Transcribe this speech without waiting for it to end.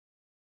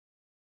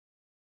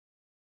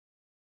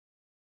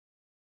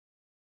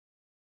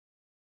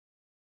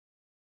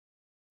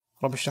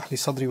رب اشرح لي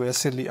صدري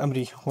ويسر لي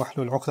أمري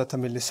واحلل عقدة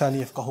من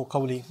لساني يفقهوا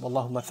قولي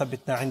اللهم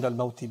ثبتنا عند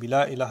الموت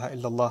بلا إله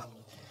إلا الله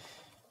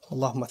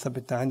اللهم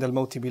ثبتنا عند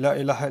الموت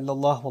بلا إله إلا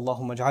الله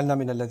اللهم اجعلنا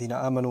من الذين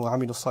آمنوا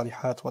وعملوا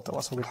الصالحات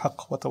وتواصوا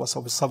بالحق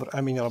وتواصوا بالصبر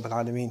آمين يا رب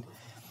العالمين.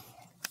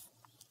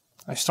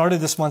 I started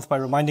this month by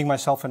reminding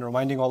myself and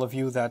reminding all of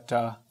you that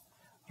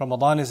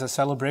Ramadan is a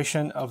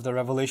celebration of the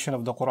revelation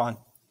of the Quran.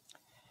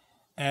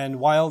 And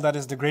while that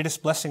is the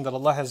greatest blessing that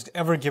Allah has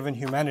ever given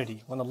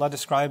humanity, when Allah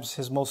describes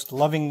His most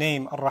loving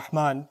name,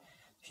 Ar-Rahman,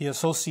 He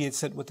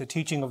associates it with the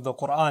teaching of the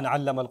Quran,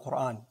 Allama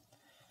al-Quran.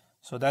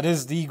 So that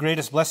is the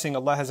greatest blessing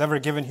Allah has ever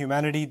given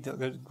humanity,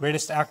 the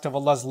greatest act of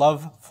Allah's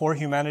love for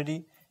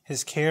humanity,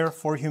 His care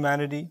for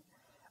humanity,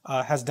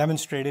 has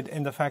demonstrated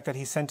in the fact that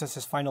He sent us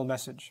His final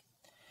message.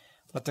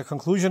 But the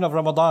conclusion of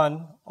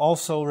Ramadan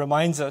also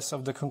reminds us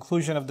of the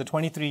conclusion of the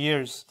 23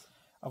 years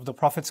of the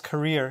Prophet's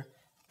career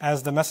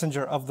as the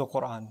messenger of the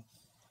Quran.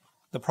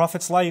 The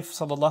Prophet's life,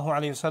 sallallahu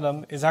alaihi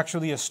wasallam, is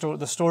actually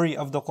the story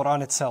of the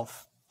Quran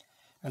itself.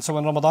 And so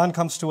when Ramadan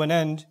comes to an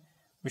end,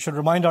 we should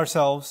remind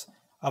ourselves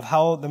of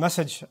how the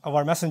message of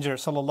our messenger,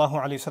 sallallahu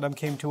alaihi wasallam,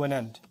 came to an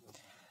end.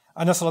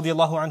 Anas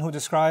radiallahu anhu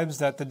describes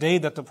that the day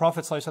that the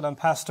Prophet sallallahu alaihi wasallam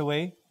passed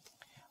away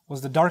was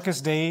the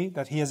darkest day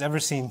that he has ever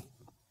seen.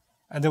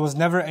 And there was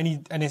never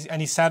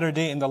any sadder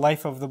day in the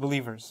life of the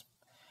believers.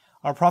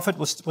 Our Prophet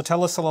would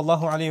tell us,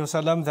 sallallahu alaihi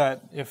wasallam,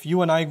 that if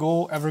you and I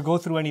ever go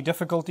through any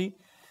difficulty,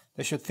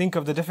 they should think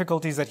of the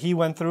difficulties that he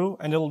went through,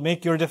 and it will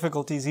make your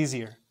difficulties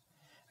easier.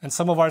 And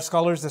some of our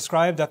scholars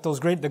describe that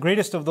the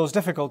greatest of those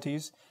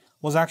difficulties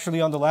was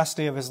actually on the last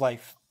day of his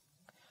life.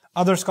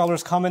 Other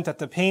scholars comment that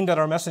the pain that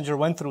our messenger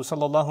went through,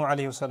 sallallahu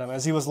alaihi wasallam,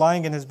 as he was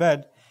lying in his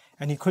bed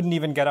and he couldn't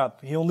even get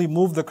up. He only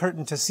moved the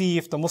curtain to see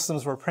if the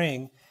Muslims were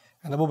praying.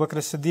 And Abu Bakr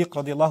as-Siddiq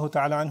radiallahu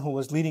ta'ala anhu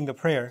was leading the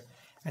prayer.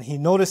 And he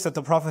noticed that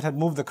the Prophet had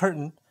moved the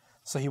curtain,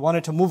 so he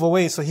wanted to move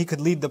away so he could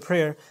lead the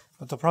prayer.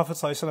 But the Prophet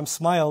ﷺ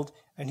smiled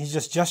and he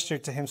just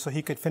gestured to him so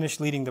he could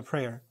finish leading the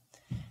prayer.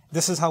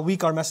 This is how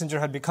weak our messenger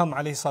had become,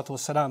 alayhi salatu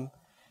wasalam.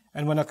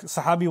 And when a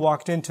Sahabi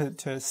walked in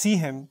to see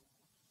him,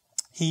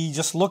 he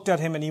just looked at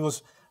him and he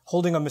was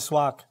holding a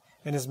miswak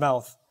in his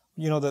mouth.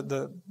 You know,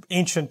 the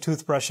ancient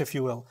toothbrush, if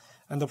you will.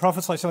 And the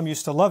Prophet ﷺ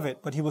used to love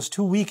it, but he was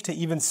too weak to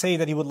even say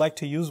that he would like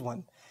to use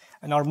one.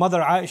 And our mother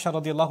Aisha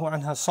radiallahu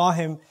anha saw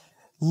him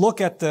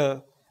look at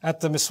the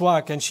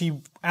miswak, and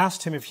she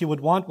asked him if he would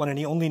want one, and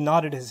he only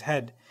nodded his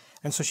head.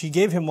 And so she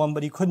gave him one,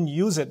 but he couldn't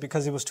use it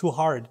because it was too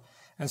hard.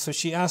 And so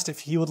she asked if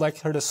he would like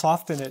her to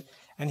soften it,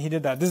 and he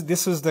did that.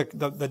 This was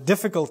the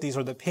difficulties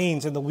or the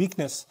pains and the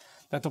weakness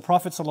that the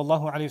Prophet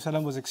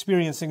ﷺ was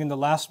experiencing in the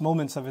last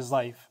moments of his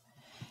life.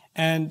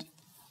 And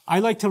I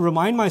like to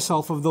remind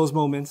myself of those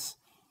moments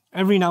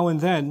every now and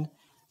then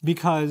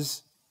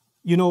because,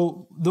 you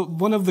know,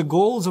 one of the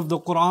goals of the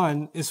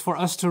Quran is for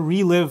us to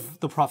relive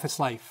the Prophet's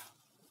life.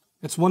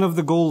 It's one of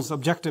the goals,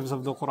 objectives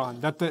of the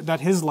Quran, that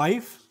his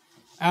life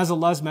as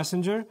Allah's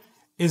messenger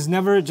is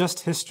never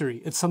just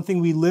history. It's something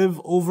we live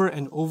over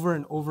and over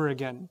and over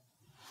again.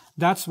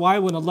 That's why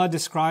when Allah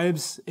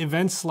describes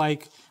events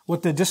like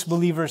what the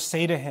disbelievers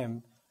say to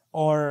him,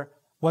 or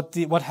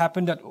what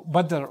happened at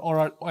Badr, or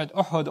at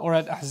Uhud, or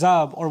at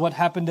Ahzab, or what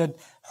happened at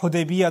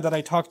Hudaybiyah that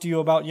I talked to you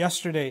about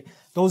yesterday,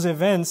 those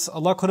events,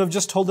 Allah could have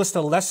just told us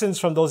the lessons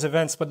from those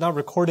events, but not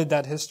recorded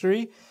that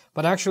history.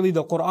 But actually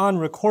the Quran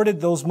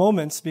recorded those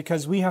moments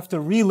because we have to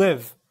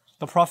relive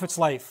the Prophet's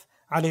life,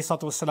 alayhi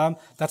salatu wasalam.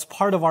 That's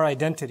part of our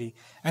identity.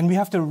 And we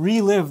have to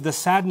relive the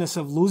sadness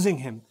of losing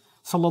him,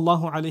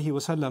 sallallahu alayhi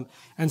wasallam.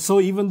 And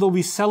so even though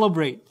we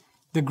celebrate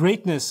the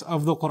greatness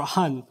of the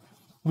Quran,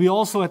 we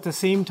also at the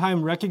same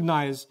time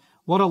recognize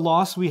what a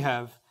loss we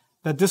have,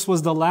 that this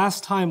was the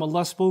last time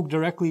Allah spoke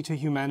directly to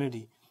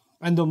humanity.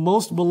 And the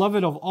most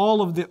beloved of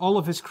all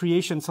of His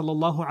creation,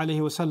 sallallahu alaihi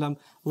wasallam,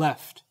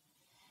 left.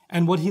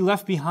 And what He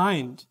left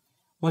behind,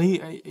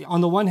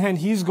 on the one hand,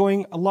 He's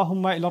going,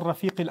 Allahumma ila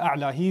rafiq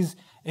al-a'la.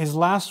 His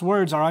last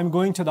words are, I'm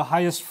going to the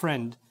highest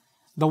friend,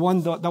 the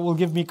one that will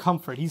give me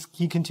comfort.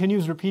 He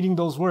continues repeating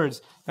those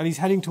words, that He's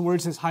heading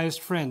towards His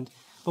highest friend.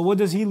 But what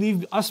does He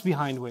leave us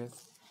behind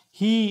with?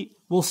 He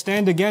will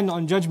stand again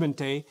on Judgment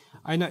Day.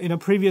 In a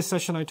previous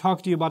session, I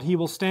talked to you about He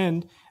will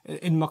stand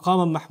in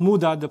Maqam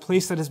al-Mahmuda, the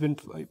place that has been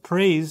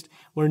praised,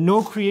 where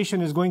no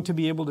creation is going to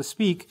be able to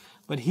speak.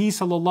 But He,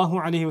 sallallahu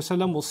alaihi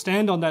wasallam, will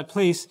stand on that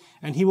place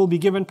and He will be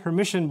given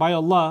permission by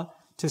Allah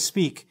to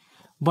speak.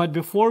 But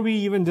before we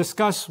even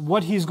discuss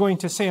what He's going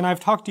to say, and I've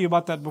talked to you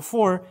about that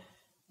before,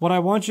 what I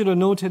want you to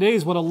know today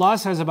is what Allah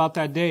says about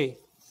that day.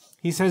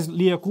 He says,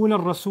 لِيَكُونَ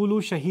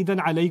الرَّسُولُ شَهِيدًا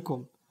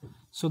عَلَيْكُمْ,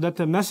 so that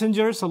the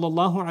Messenger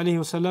sallallahu alaihi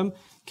wasallam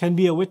can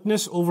be a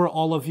witness over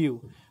all of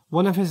you.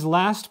 One of his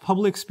last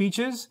public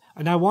speeches,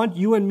 and I want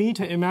you and me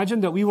to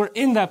imagine that we were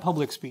in that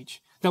public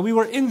speech, that we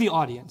were in the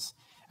audience.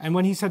 And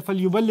when he said,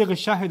 فَلْيُبَلِّغِ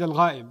الشَّاهِدَ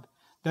الْغَائِبِ,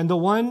 then the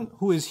one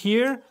who is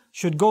here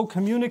should go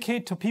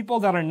communicate to people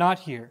that are not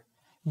here.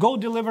 Go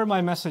deliver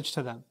my message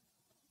to them.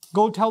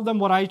 Go tell them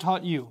what I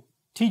taught you.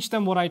 Teach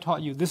them what I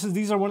taught you.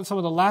 These are some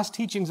of the last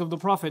teachings of the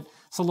Prophet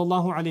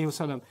sallallahu alaihi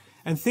wasallam.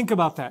 And think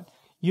about that.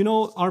 You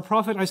know, our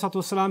Prophet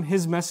ﷺ,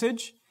 his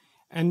message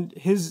And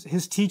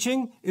his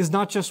teaching is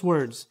not just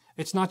words.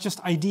 It's not just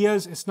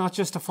ideas. It's not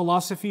just a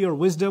philosophy or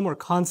wisdom or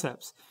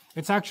concepts.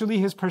 It's actually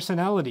his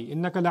personality.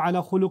 إِنَّكَ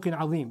لَعَلَى خُلُقٍ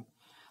عَظِيمٍ.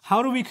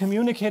 How do we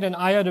communicate an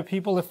ayah to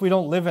people if we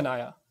don't live an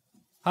ayah?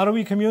 How do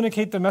we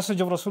communicate the message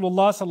of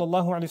Rasulullah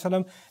sallallahu alaihi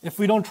wasallam if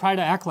we don't try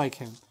to act like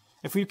him?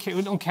 If we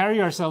don't carry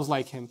ourselves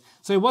like him?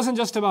 So it wasn't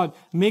just about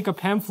make a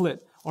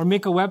pamphlet or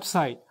make a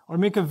website or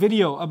make a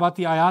video about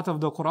the ayat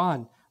of the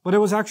Quran. But it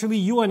was actually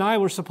you and I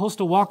were supposed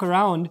to walk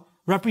around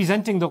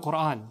representing the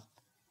Quran.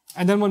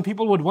 And then when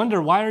people would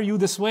wonder, why are you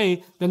this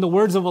way? Then the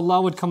words of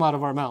Allah would come out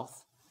of our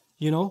mouth.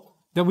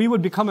 That we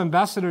would become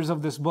ambassadors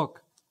of this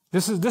book.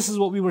 This is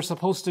what we were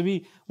supposed to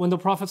be when the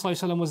Prophet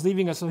ﷺ was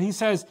leaving us. So he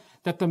says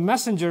that the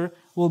messenger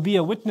will be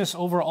a witness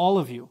over all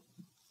of you.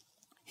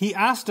 He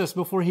asked us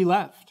before he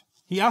left.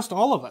 He asked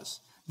all of us,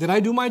 did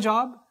I do my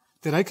job?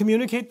 Did I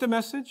communicate the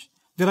message?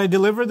 Did I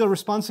deliver the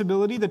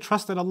responsibility, the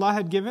trust that Allah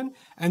had given?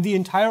 And the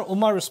entire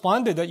ummah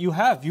responded that you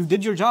have. You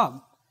did your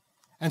job.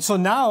 And so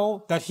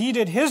now that he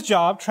did his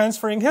job,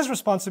 transferring his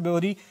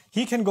responsibility,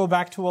 he can go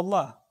back to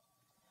Allah.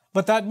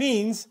 But that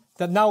means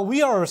that now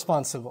we are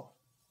responsible.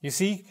 You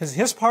see, because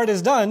his part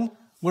is done,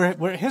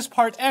 where his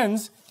part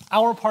ends,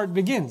 our part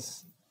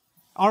begins.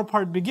 Our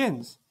part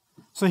begins.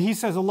 So he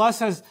says, Allah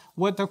says,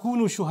 وَتَكُونُوا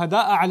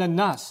شُهَدَاءَ عَلَى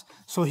النَّاسِ.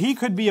 So he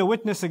could be a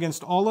witness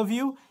against all of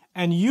you,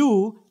 and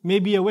you may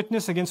be a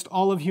witness against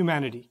all of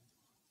humanity.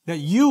 That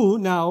you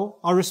now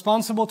are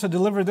responsible to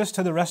deliver this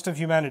to the rest of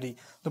humanity.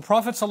 The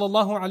Prophet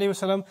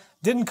ﷺ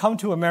didn't come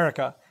to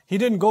America. He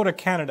didn't go to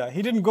Canada.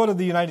 He didn't go to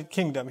the United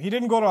Kingdom. He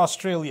didn't go to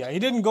Australia. He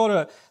didn't go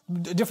to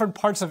different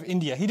parts of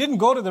India. He didn't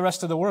go to the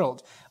rest of the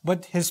world.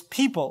 But his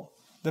people,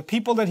 the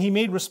people that he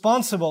made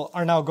responsible,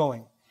 are now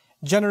going.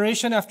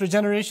 Generation after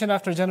generation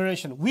after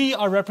generation. We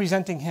are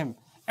representing him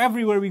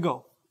everywhere we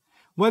go.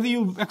 Whether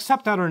you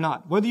accept that or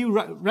not, whether you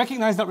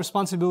recognize that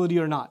responsibility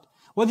or not,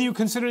 whether you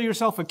consider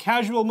yourself a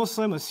casual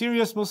Muslim, a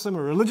serious Muslim,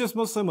 a religious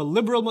Muslim, a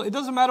liberal Muslim, it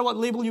doesn't matter what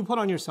label you put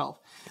on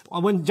yourself.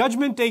 When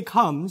Judgment Day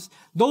comes,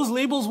 those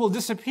labels will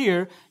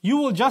disappear. You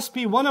will just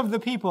be one of the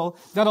people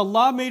that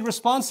Allah made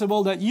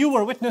responsible, that you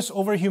were witness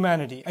over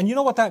humanity. And you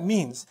know what that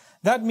means?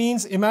 That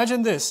means,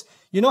 imagine this.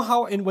 You know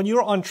how when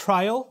you're on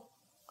trial,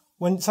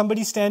 when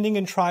somebody's standing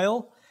in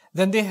trial,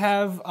 then they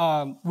have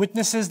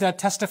witnesses that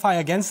testify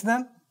against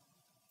them,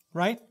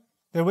 right?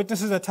 They're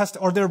witnesses that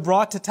or they're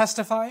brought to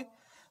testify.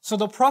 So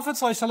the Prophet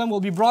ﷺ will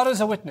be brought as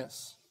a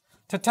witness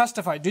to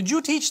testify. Did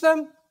you teach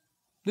them?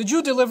 Did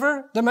you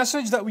deliver the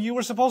message that you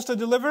were supposed to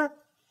deliver?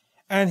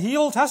 And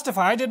he'll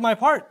testify, I did my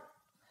part.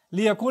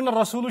 لِيَكُونَ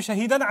الرَّسُولُ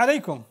شَهِيدًا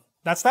عَلَيْكُمْ.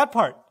 That's that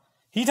part.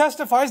 He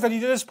testifies that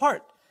he did his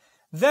part.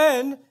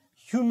 Then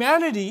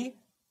humanity,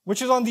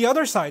 which is on the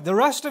other side, the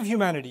rest of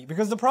humanity,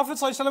 because the Prophet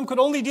ﷺ could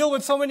only deal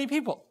with so many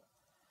people.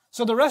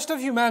 So the rest of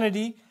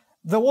humanity,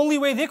 the only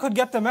way they could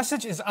get the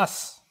message is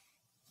us.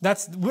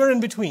 We're in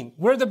between.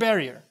 We're the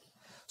barrier.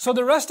 So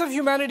the rest of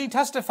humanity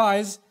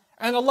testifies,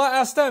 and Allah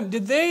asks them,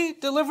 did they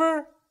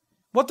deliver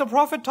what the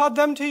Prophet taught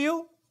them to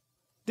you?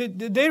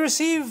 Did you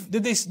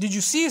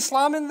see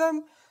Islam in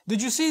them?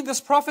 Did you see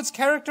this Prophet's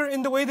character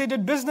in the way they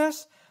did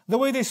business? The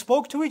way they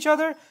spoke to each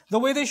other? The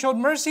way they showed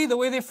mercy? The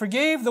way they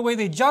forgave? The way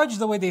they judged?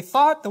 The way they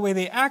thought? The way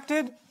they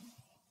acted?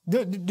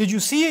 Did you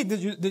see it?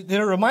 Did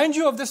it remind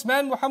you of this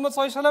man, Muhammad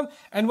ﷺ?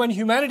 And when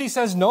humanity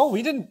says, no,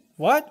 we didn't.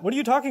 What? What are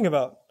you talking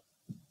about?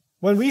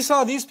 When we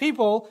saw these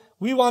people,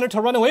 we wanted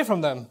to run away from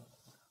them.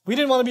 We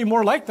didn't want to be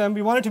more like them.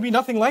 We wanted to be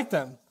nothing like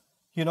them.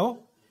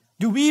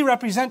 Do we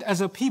represent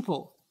as a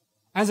people,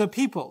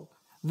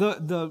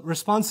 the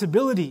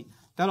responsibility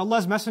that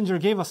Allah's Messenger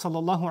gave us,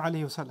 sallallahu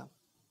alaihi wasallam?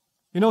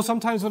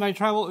 Sometimes when I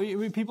travel,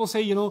 people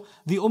say, the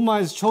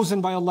ummah is chosen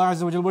by Allah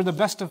Azza wa Jal. We're the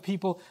best of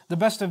people, the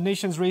best of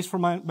nations raised for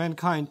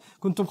mankind.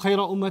 Kuntum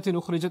khayra ummatin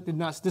ukhrijat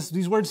lin-nas.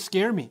 These words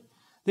scare me.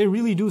 They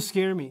really do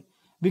scare me.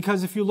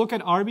 Because if you look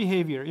at our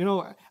behavior,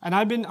 and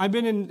I've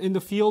been in the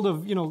field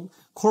of,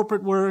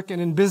 corporate work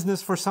and in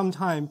business for some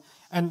time,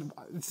 and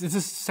it's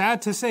just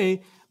sad to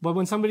say, but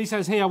when somebody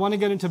says, hey, I want to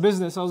get into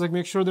business, I was like,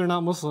 make sure they're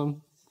not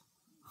Muslim.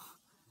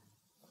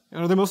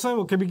 Are they Muslim?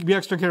 Okay, be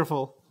extra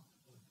careful.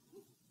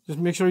 Just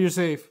make sure you're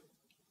safe.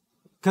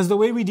 Because the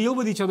way we deal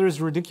with each other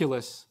is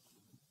ridiculous.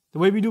 The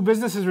way we do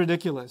business is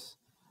ridiculous.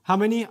 How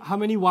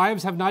many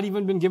wives have not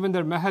even been given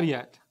their mahar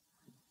yet?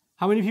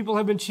 How many people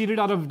have been cheated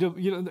out of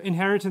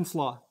inheritance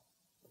law?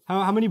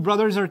 How many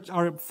brothers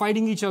are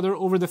fighting each other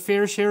over the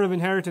fair share of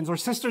inheritance? Or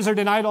sisters are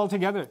denied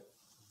altogether.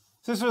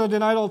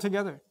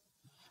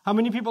 How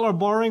many people are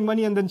borrowing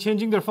money and then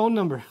changing their phone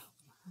number?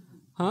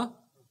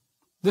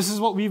 This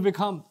is what we've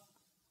become.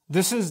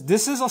 This is a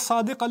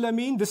Sadiq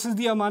al-Amin. This is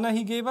the amana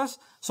he gave us.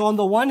 So on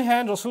the one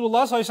hand,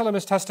 Rasulullah ﷺ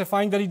is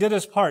testifying that he did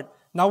his part.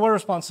 Now we're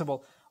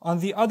responsible. On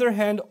the other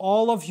hand,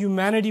 all of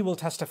humanity will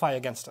testify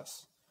against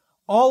us.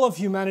 All of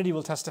humanity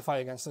will testify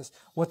against us.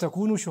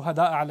 وَتَكُونُوا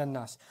شُهَدَاءَ عَلَى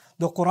النَّاسِ.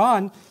 The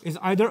Quran is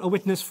either a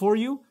witness for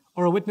you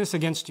or a witness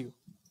against you.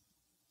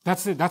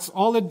 That's it. That's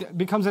all it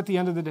becomes at the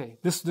end of the day.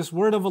 This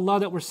word of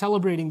Allah that we're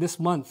celebrating this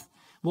month,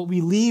 what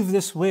we leave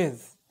this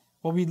with,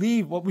 what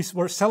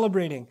we're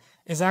celebrating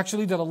is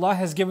actually that Allah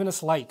has given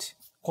us light.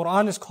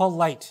 Quran is called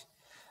light.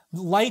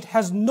 Light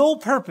has no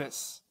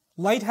purpose.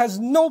 Light has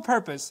no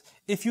purpose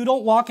if you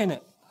don't walk in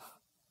it.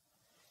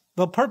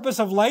 The purpose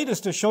of light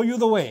is to show you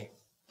the way.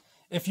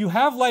 If you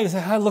have light, you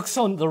say,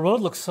 the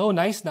road looks so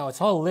nice now,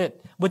 it's all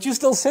lit. But you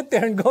still sit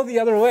there and go the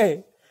other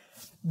way.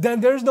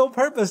 Then there's no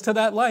purpose to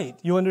that light.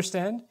 You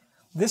understand?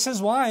 This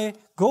is why,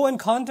 go and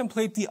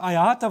contemplate the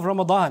ayat of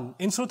Ramadan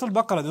in Surah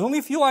Al-Baqarah. There's only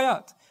a few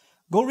ayat.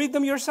 Go read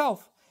them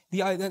yourself.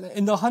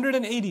 In the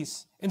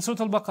 180s in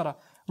Surah Al-Baqarah.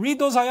 Read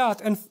those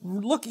ayat and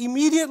look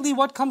immediately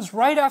what comes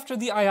right after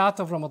the ayat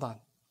of Ramadan.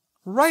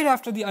 Right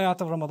after the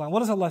ayat of Ramadan. What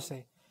does Allah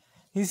say?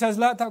 He says,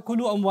 لا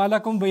تأكلوا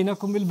أموالكم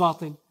بينكم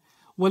بالباطل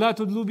ولا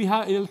تدلوا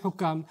بها إلى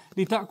الحكام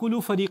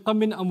لتأكلوا فريقا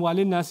من أموال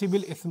الناس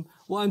بالإثم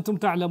وأنتم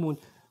تعلمون.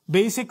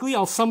 Basically,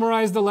 I'll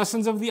summarize the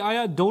lessons of the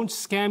ayah. Don't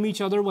scam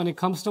each other when it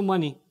comes to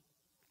money.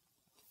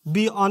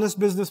 Be honest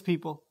business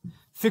people.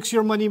 Fix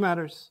your money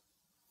matters.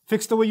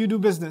 Fix the way you do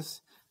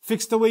business.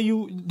 Fix the way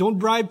you don't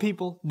bribe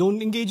people.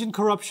 Don't engage in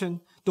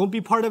corruption. Don't be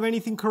part of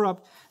anything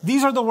corrupt.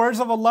 These are the words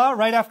of Allah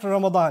right after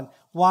Ramadan.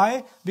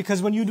 Why?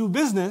 Because when you do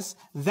business,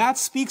 that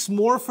speaks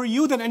more for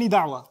you than any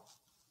da'wah.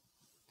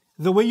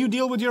 The way you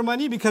deal with your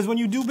money, because when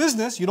you do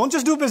business, you don't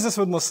just do business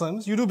with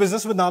Muslims, you do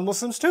business with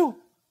non-Muslims too.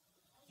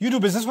 You do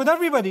business with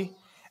everybody.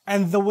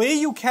 And the way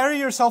you carry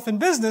yourself in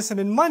business and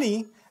in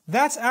money,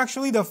 that's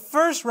actually the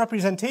first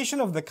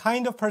representation of the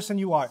kind of person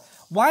you are.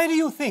 Why do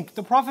you think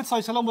the Prophet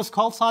ﷺ was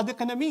called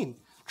Sadiq and Ameen?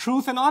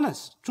 Truth and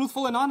honest.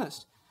 Truthful and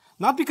honest.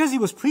 Not because he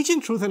was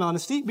preaching truth and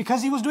honesty,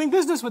 because he was doing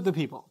business with the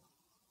people.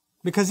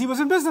 Because he was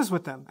in business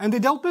with them. And they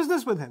dealt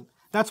business with him.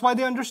 That's why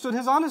they understood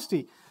his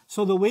honesty.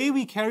 So the way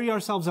we carry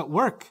ourselves at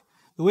work,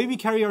 the way we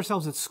carry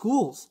ourselves at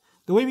schools,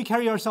 the way we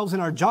carry ourselves in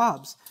our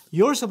jobs,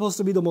 you're supposed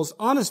to be the most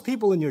honest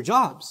people in your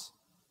jobs.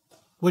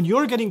 When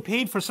you're getting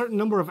paid for a certain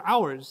number of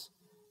hours,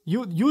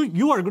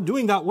 you are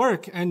doing that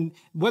work, and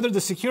whether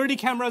the security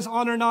camera is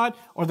on or not,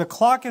 or the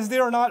clock is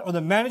there or not, or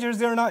the manager is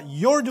there or not,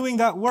 you're doing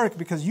that work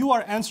because you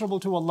are answerable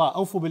to Allah.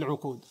 Awfu bil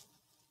uqud.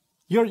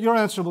 You're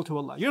answerable to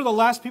Allah. You're the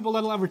last people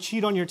that will ever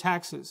cheat on your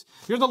taxes.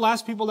 You're the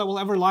last people that will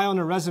ever lie on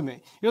a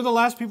resume. You're the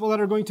last people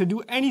that are going to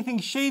do anything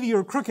shady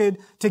or crooked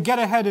to get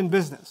ahead in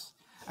business.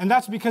 And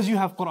that's because you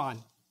have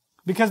Quran.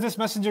 Because this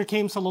messenger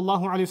came,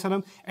 sallallahu alaihi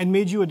wasallam, and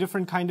made you a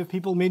different kind of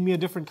people, made me a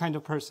different kind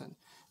of person.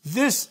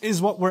 This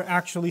is what we're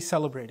actually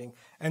celebrating.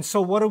 And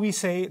so what do we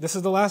say? This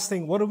is the last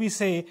thing. What do we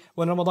say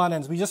when Ramadan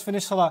ends? We just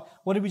finished Salah.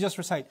 What did we just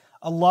recite?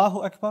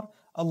 Allahu Akbar,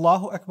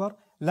 Allahu Akbar,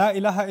 La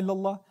ilaha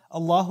illallah,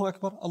 Allahu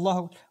Akbar,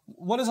 Allahu Akbar.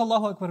 What does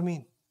Allahu Akbar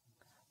mean?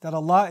 That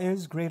Allah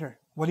is greater.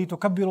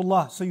 وَلِتُكَبِّرُ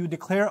اللَّهِ. So you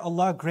declare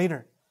Allah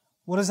greater.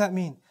 What does that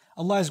mean?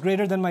 Allah is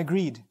greater than my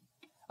greed.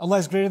 Allah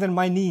is greater than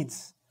my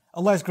needs.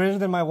 Allah is greater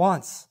than my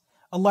wants.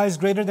 Allah is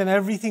greater than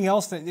everything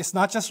else. It's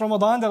not just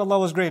Ramadan that Allah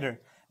was greater.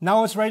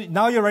 Now it's ready.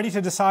 Now you're ready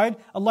to decide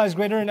Allah is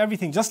greater in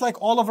everything. Just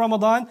like all of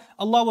Ramadan,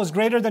 Allah was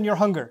greater than your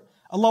hunger.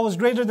 Allah was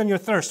greater than your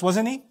thirst,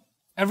 wasn't He?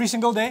 Every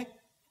single day.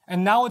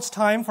 And now it's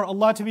time for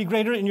Allah to be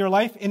greater in your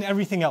life in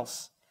everything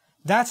else.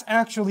 That's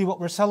actually what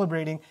we're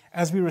celebrating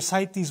as we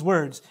recite these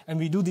words and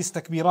we do these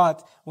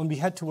takbirat when we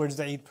head towards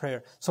the Eid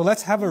prayer. So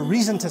let's have a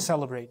reason to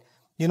celebrate.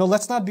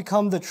 Let's not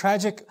become the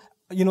tragic,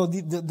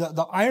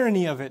 the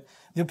irony of it.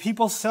 The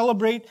people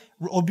celebrate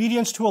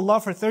obedience to Allah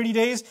for 30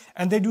 days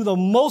and they do the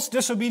most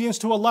disobedience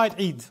to Allah at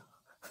Eid.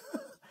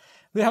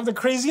 They have the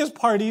craziest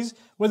parties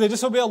where they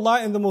disobey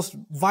Allah in the most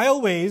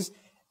vile ways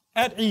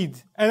at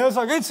Eid. And it's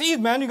like, it's Eid,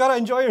 man, you gotta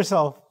enjoy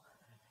yourself.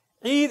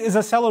 Eid is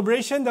a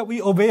celebration that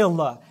we obey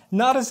Allah,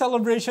 not a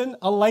celebration,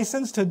 a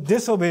license to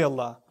disobey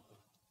Allah.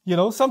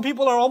 Some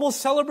people are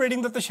almost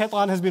celebrating that the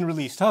shaitan has been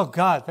released. Oh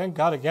God, thank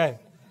God again.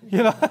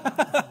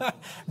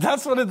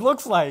 That's what it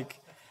looks like.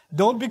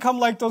 Don't become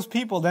like those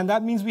people. Then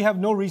that means we have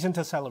no reason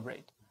to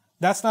celebrate.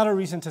 That's not a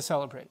reason to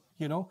celebrate,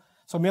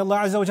 So may Allah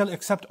Azza wa Jal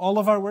accept all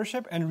of our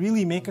worship and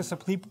really make us a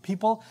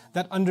people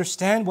that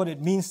understand what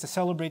it means to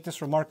celebrate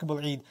this remarkable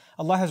Eid.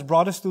 Allah has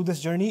brought us through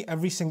this journey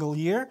every single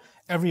year.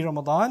 Every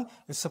Ramadan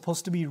is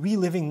supposed to be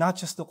reliving not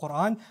just the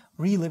Quran,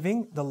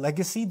 reliving the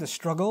legacy, the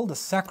struggle, the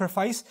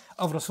sacrifice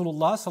of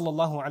Rasulullah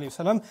sallallahu alaihi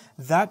wasallam.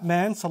 That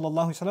man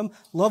sallallahu alaihi wasallam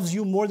loves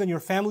you more than your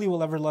family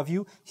will ever love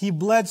you. He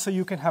bled so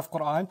you can have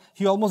Quran.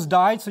 He almost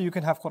died so you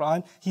can have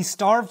Quran. He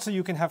starved so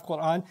you can have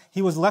Quran.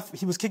 He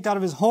was kicked out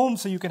of his home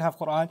so you can have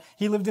Quran.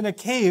 He lived in a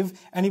cave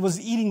and he was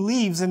eating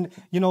leaves and,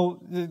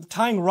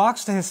 tying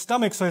rocks to his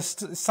stomach so his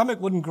stomach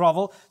wouldn't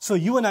grovel so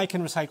you and I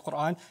can recite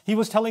Quran. He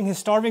was telling his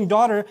starving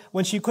daughter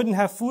when she couldn't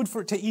have food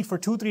to eat for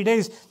 2-3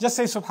 days, just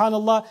say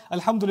Subhanallah,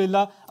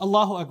 Alhamdulillah,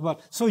 Allahu Akbar.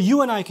 So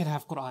you and I can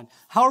have Quran.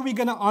 How are we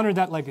going to honor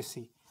that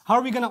legacy? How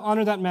are we going to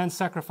honor that man's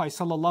sacrifice,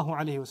 sallallahu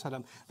alaihi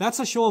wasallam? That's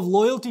a show of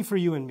loyalty for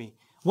you and me.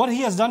 What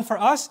he has done for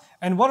us,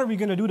 and what are we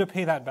going to do to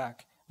pay that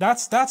back?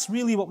 That's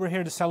really what we're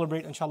here to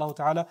celebrate, inshallah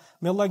ta'ala.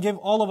 May Allah give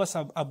all of us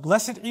a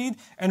blessed Eid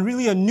and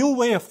really a new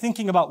way of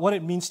thinking about what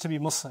it means to be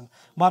Muslim.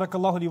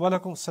 Barakallahu li wa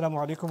lakum.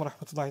 Assalamu alaikum wa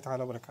rahmatullahi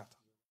ta'ala wa barakatuh.